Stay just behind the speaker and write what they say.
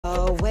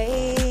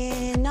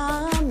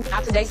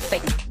today,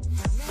 Satan.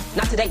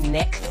 Not today,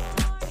 neck.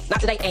 Not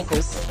today,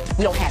 ankles.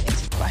 We don't have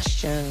it.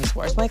 Questions.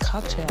 Where's my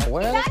cocktail?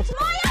 Where? That's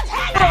my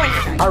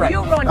opinion. All right.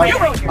 You ruined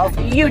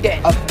it. You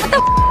did. What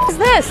the is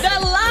this? The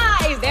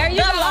lies. There you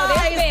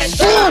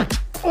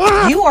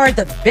go. You are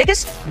the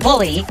biggest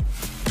bully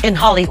in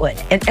Hollywood,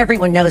 and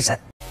everyone knows it.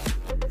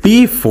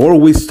 Before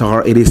we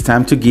start, it is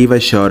time to give a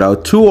shout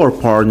out to our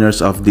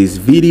partners of this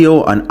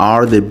video and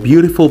are the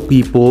beautiful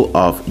people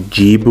of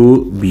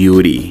YIBU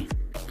Beauty.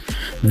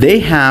 They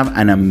have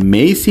an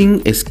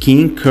amazing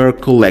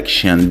skincare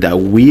collection that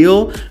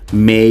will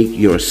make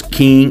your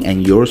skin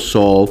and your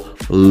soul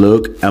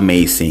look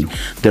amazing.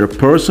 Their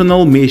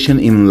personal mission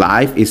in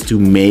life is to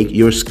make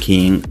your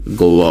skin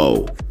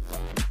glow.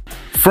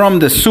 From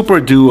the Super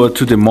Duo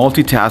to the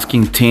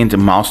multitasking tint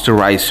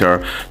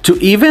moisturizer to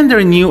even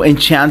their new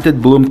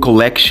Enchanted Bloom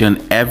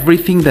collection,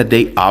 everything that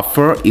they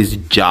offer is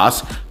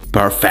just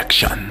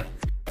perfection.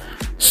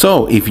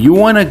 So if you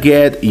want to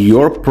get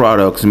your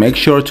products, make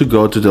sure to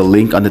go to the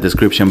link on the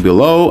description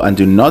below and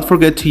do not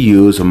forget to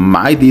use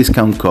my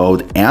discount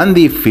code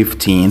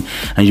ANDY15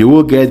 and you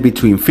will get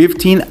between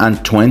 15 and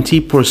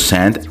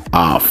 20%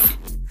 off.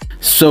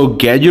 So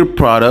get your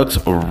products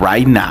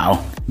right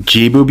now.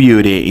 YIBU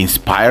Beauty,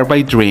 inspired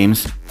by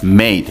dreams,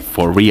 made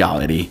for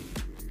reality.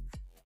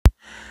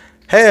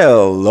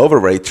 Hello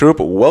Beverly Troop,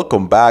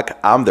 welcome back.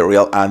 I'm the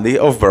real Andy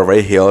of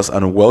Beverly Hills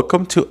and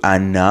welcome to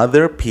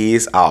another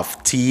piece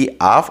of tea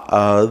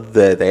of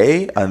the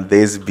day on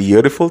this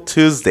beautiful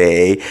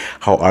Tuesday.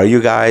 How are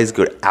you guys?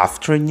 Good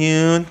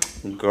afternoon.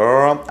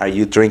 Girl, are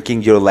you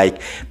drinking your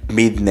like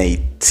midday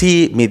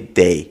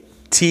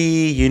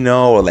tea, you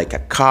know, or like a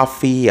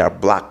coffee or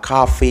black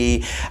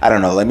coffee? I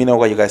don't know. Let me know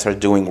what you guys are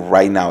doing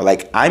right now.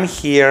 Like I'm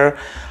here,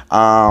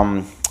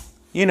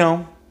 you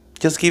know,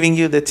 just giving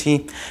you the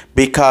tea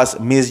because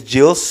Miss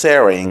Jill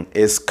Zarin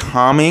is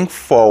coming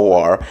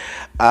forward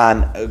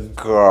and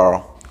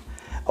girl,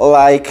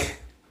 like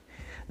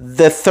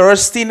the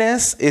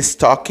thirstiness is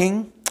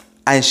talking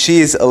and she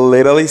is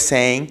literally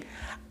saying,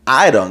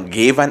 I don't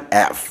give an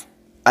F.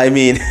 I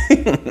mean,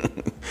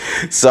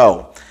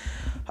 so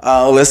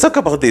let's talk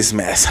about this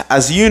mess.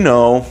 As you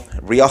know,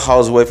 Real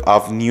Housewives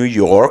of New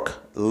York,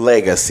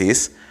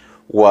 Legacies,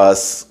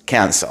 was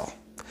canceled,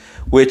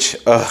 which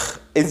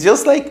it's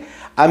just like,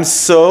 it's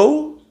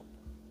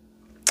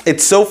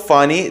so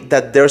funny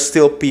that there's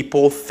still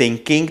people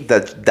thinking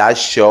that that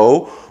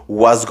show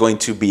was going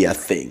to be a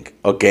thing,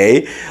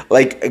 okay?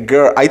 Like,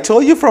 girl, I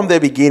told you from the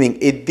beginning,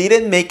 it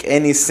didn't make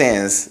any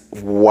sense.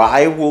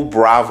 Why will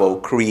Bravo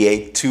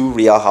create two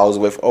Real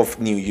Housewives of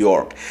New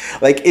York?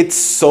 Like, it's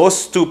so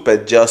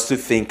stupid just to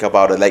think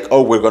about it. Like,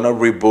 oh, we're gonna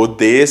reboot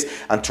this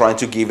and trying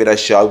to give it a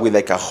shot with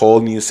like a whole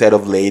new set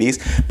of ladies,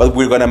 but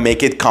we're gonna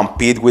make it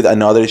compete with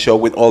another show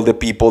with all the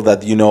people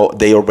that, you know,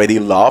 they already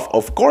love.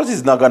 Of course,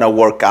 it's not gonna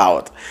work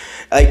out.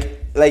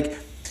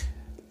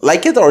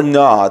 Like it or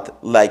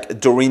not, like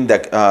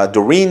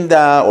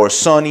Dorinda or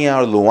Sonia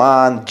or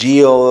Luann,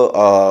 Jill,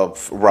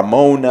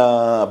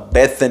 Ramona,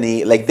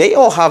 Bethenny, like they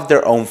all have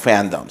their own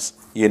fandoms,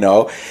 you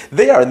know?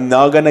 They are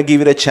not gonna give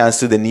it a chance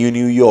to the new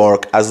New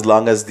York as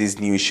long as this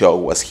new show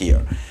was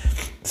here.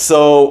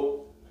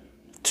 So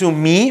to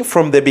me,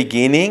 from the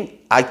beginning,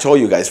 I told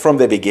you guys from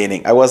the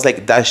beginning, I was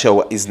like, that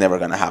show is never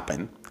gonna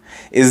happen.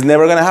 It's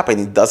never gonna happen.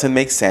 It doesn't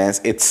make sense.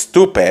 It's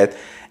stupid.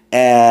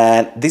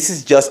 And this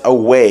is just a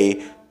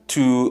way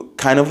to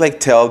kind of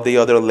like tell the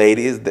other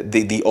ladies,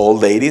 the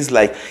old ladies,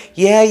 like,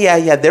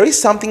 yeah, there is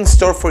something in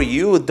store for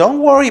you. Don't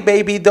worry,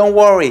 baby, don't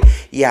worry.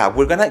 Yeah,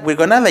 we're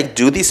gonna like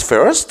do this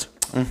first.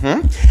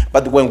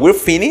 But when we're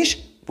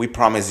finished, we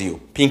promise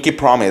you, pinky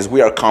promise,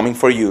 we are coming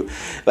for you.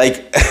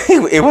 Like,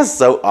 it was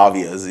so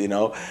obvious, you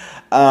know.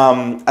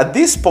 At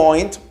this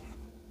point,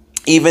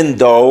 even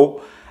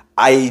though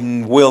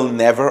I will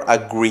never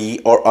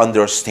agree or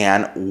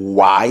understand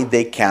why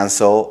they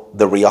cancel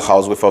the Real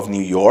Housewives of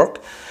New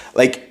York,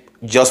 like,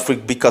 just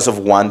because of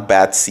one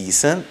bad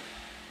season,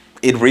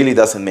 it really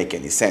doesn't make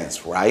any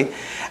sense, right?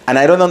 And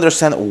I don't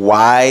understand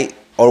why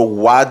or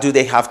what do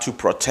they have to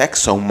protect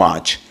so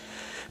much?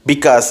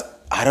 Because,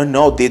 I don't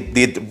know,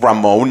 did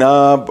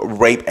Ramona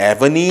rape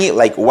Ebony?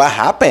 Like, what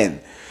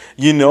happened?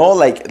 You know,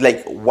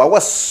 like what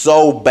was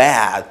so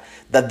bad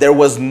that there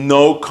was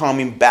no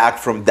coming back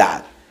from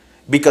that?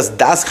 Because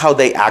that's how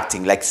they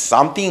acting, like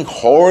something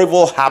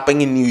horrible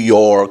happened in New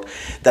York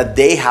that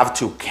they have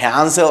to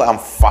cancel and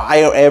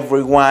fire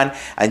everyone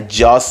and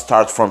just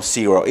start from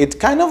zero. It's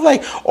kind of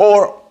like,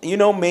 or, you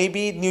know,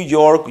 maybe New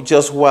York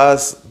just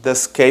was the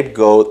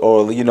scapegoat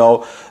or, you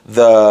know,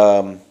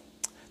 the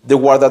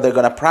word that they're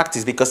gonna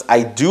practice, because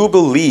I do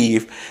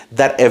believe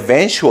that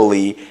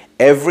eventually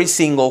every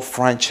single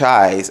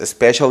franchise,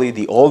 especially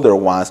the older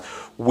ones,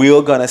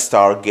 will gonna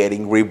start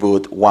getting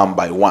reboot one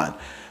by one.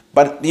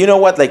 But you know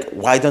what, like,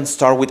 why don't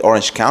start with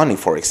Orange County,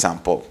 for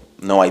example?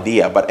 No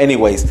idea. But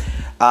anyways,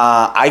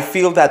 I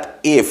feel that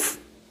if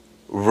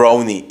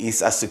RHONY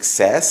is a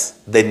success,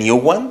 the new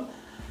one,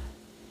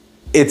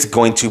 it's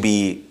going to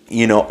be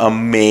you know, a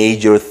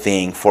major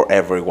thing for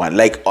everyone.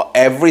 Like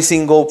every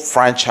single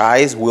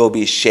franchise will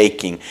be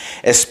shaking.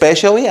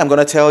 Especially, I'm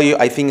gonna tell you,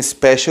 I think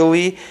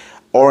especially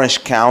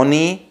Orange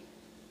County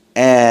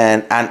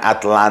and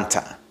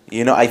Atlanta.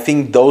 You know, I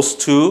think those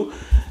two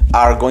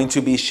are going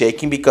to be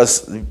shaking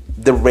because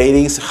the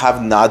ratings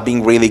have not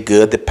been really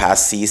good the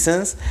past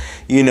seasons,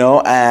 you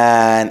know,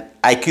 and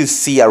I could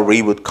see a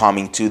reboot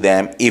coming to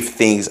them if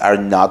things are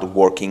not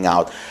working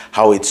out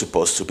how it's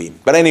supposed to be.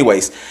 But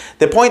anyways,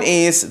 the point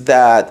is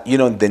that, you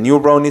know, the new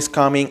RHONY is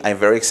coming. I'm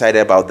very excited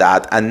about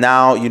that. And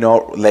now, you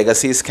know,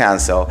 Legacy is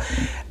canceled.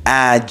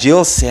 And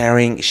Jill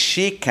Zarin,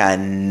 she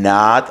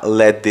cannot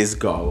let this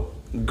go.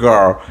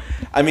 Girl,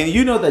 I mean,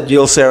 you know that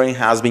Jill Zarin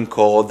has been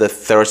called the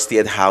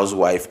thirstiest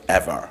housewife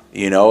ever.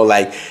 You know,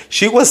 like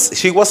she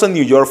was in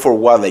New York for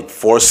what, like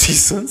 4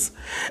 seasons,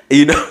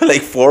 you know,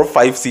 like 4 or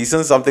 5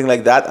 seasons, something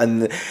like that,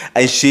 and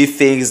she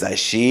thinks that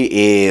she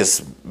is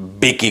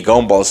Vicky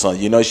Gumbelson.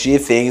 You know, she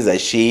thinks that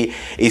she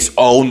is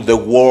owned the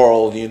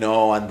world, you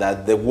know, and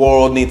that the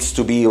world needs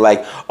to be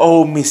like,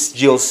 oh, Miss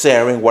Jill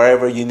Zarin,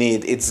 wherever you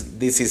need,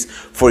 this is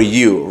for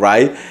you,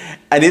 right?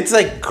 And it's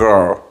like,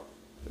 girl.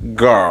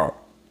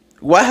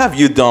 What have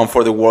you done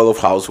for the world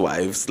of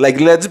housewives? Like,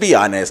 let's be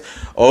honest.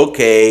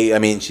 Okay, I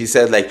mean, she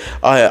said like,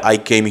 I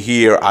came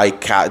here,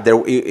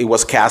 it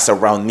was cast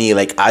around me.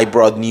 Like, I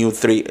brought new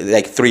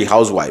 3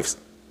 housewives,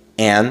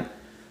 and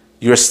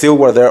you still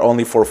were there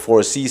only for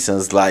 4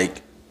 seasons.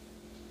 Like,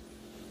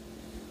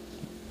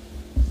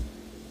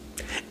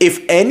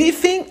 if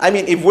anything, I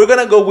mean, if we're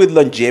gonna go with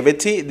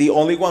longevity, the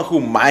only one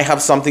who might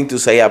have something to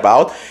say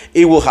about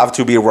it will have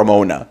to be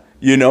Ramona.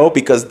 You know,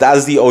 because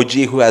that's the OG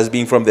who has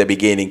been from the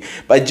beginning.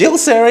 But Jill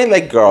Zarin,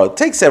 like, girl,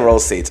 take several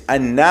seats.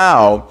 And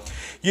now,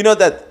 you know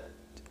that,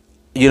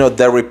 you know,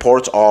 the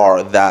reports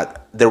are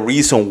that the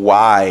reason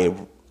why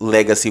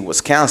Legacy was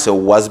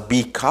canceled was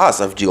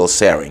because of Jill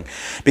Zarin.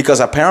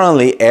 Because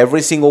apparently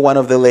every single one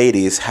of the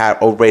ladies had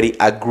already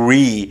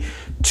agreed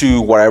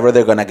to whatever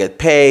they're going to get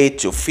paid,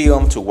 to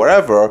film, to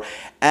wherever.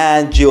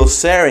 And Jill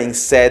Zarin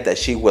said that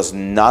she was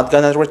not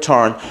going to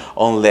return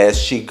unless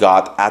she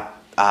got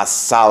a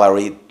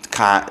salary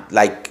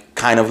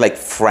kind of like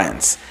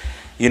Friends.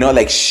 You know,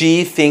 like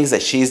she thinks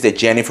that she's the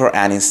Jennifer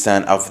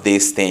Aniston of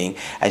this thing,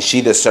 and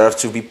she deserves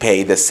to be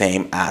paid the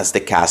same as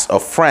the cast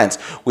of Friends,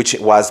 which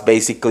was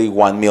basically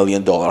 $1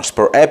 million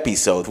per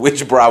episode,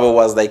 which Bravo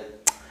was like,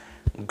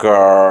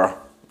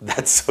 girl,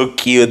 that's so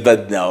cute,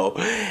 but no.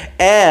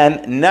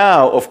 And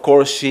now, of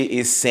course, she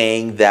is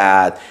saying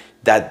that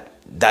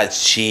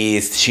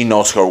she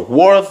knows her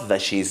worth,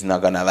 that she's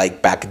not gonna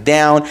like back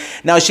down.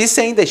 Now she's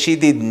saying that she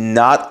did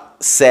not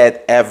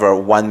said ever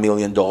 $1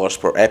 million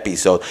per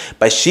episode,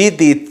 but she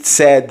did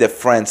said the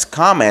Friends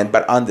comment,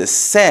 but on the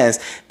sense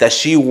that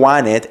she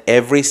wanted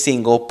every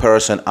single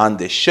person on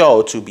the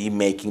show to be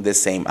making the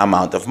same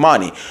amount of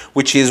money,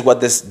 which is what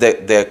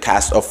the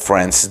cast of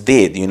Friends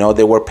did. You know,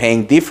 they were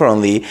paying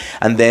differently,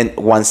 and then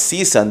one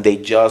season they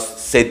just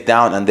sit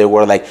down and they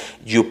were like,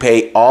 you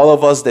pay all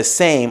of us the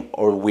same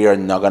or we are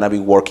not gonna be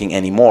working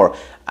anymore.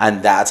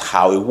 And that's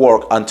how it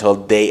worked until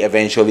they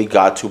eventually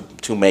got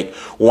to make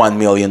 $1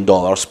 million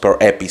per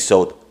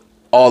episode.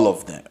 All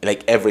of them,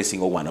 like every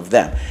single one of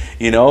them,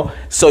 you know?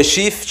 So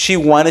she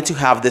wanted to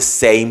have the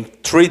same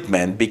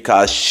treatment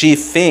because she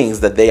thinks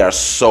that they are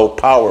so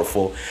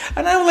powerful.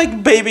 And I'm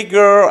like, baby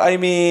girl, I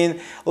mean,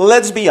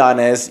 let's be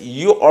honest,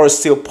 you are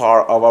still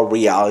part of a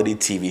reality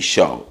TV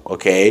show,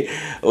 okay?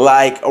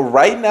 Like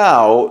right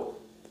now,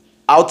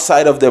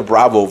 outside of the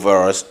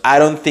Bravoverse, I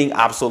don't think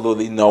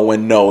absolutely no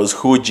one knows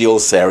who Jill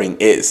Zarin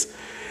is,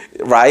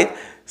 right?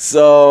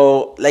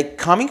 So, like,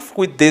 coming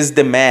with these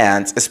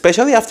demands,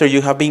 especially after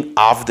you have been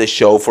off the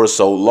show for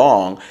so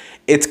long,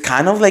 it's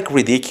kind of like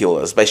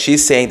ridiculous. But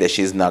she's saying that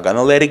she's not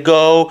gonna let it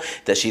go,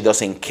 that she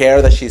doesn't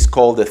care that she's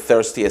called the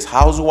thirstiest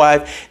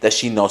housewife, that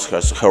she knows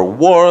her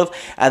worth,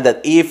 and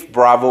that if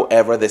Bravo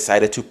ever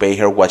decided to pay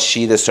her what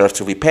she deserves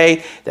to be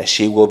paid, that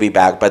she will be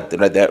back. But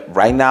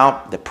right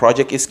now, the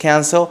project is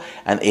canceled,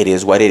 and it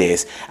is what it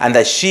is. And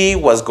that she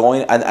was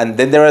going, and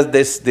then there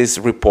is this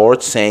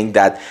report saying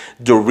that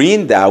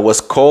Dorinda was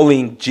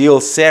calling Jill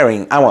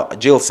Zarin.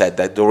 Jill said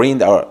that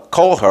Dorinda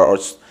called her, or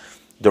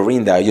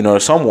Dorinda, you know,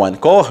 someone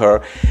call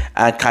her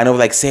and kind of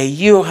like say,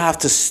 you have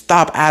to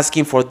stop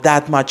asking for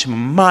that much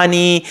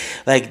money,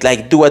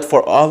 like do it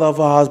for all of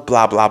us,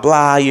 blah blah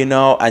blah, you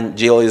know. And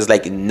Jill is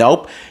like,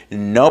 nope,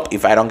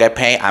 if I don't get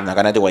paid, I'm not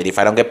gonna do it. If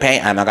I don't get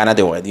paid, I'm not gonna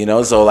do it, you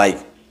know. So like,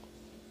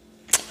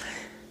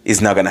 it's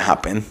not gonna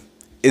happen.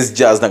 It's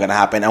just not gonna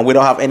happen. And we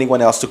don't have anyone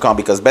else to come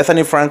because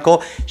Bethenny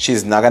Frankel,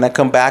 she's not gonna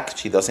come back.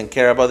 She doesn't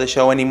care about the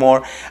show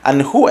anymore.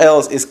 And who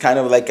else is kind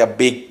of like a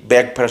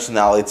big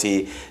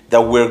personality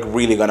that we're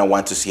really gonna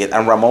want to see it?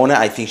 And Ramona,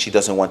 I think she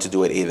doesn't want to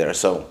do it either.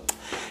 So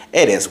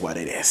it is what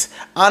it is.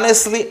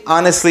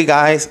 Honestly,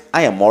 guys,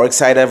 I am more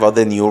excited about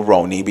the new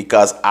RHONY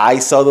because I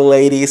saw the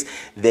ladies.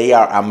 They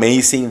are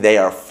amazing. They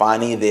are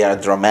funny. They are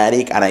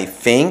dramatic. And I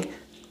think,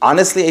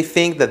 honestly, I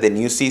think that the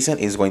new season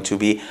is going to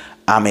be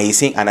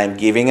amazing, and I'm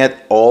giving it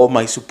all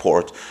my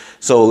support.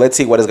 So let's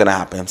see what is gonna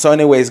happen. So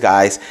anyways,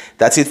 guys,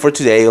 that's it for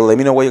today. Let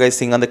me know what you guys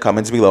think on the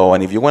comments below.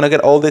 And if you want to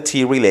get all the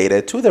tea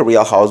related to the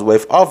Real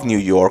Housewife of New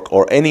York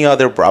or any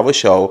other Bravo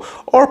show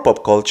or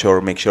pop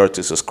culture, make sure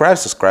to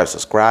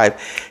subscribe,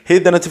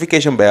 hit the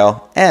notification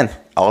bell, and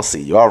I'll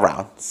see you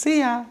around. See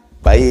ya.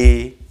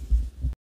 Bye.